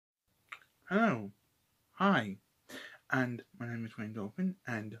Hello, hi, and my name is Dolphin,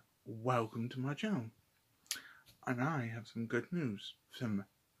 and welcome to my channel. And I have some good news, some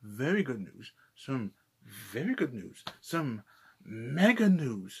very good news, some very good news, some mega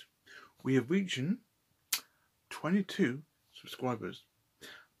news. We have reached 22 subscribers.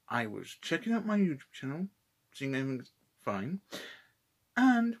 I was checking out my YouTube channel, seeing everything's fine,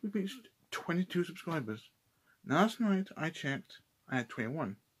 and we reached 22 subscribers. Last night I checked, I had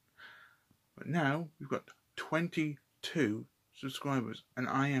 21. But now we've got 22 subscribers, and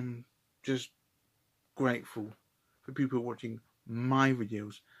I am just grateful for people watching my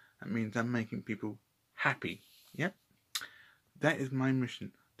videos. That means I'm making people happy. Yep, that is my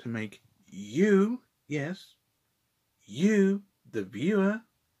mission, to make you, yes, you, the viewer,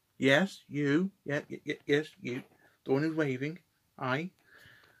 yes, you, yes, you, the one who's waving,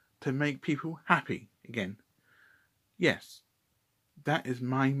 to make people happy again. Yes, that is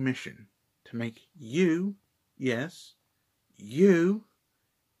my mission. To make you, yes, you,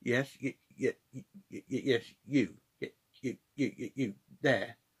 yes, yes, you,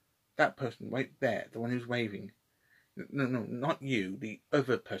 there, that person right there, the one who's waving. No, not you, the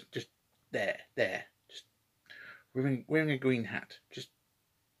other person, just there, just wearing a green hat, just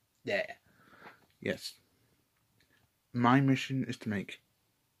there. Yes, my mission is to make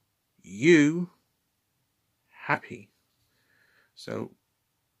you happy. So,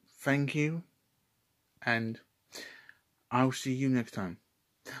 thank you, and I'll see you next time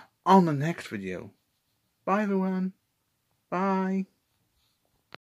on the next video. Bye everyone. Bye.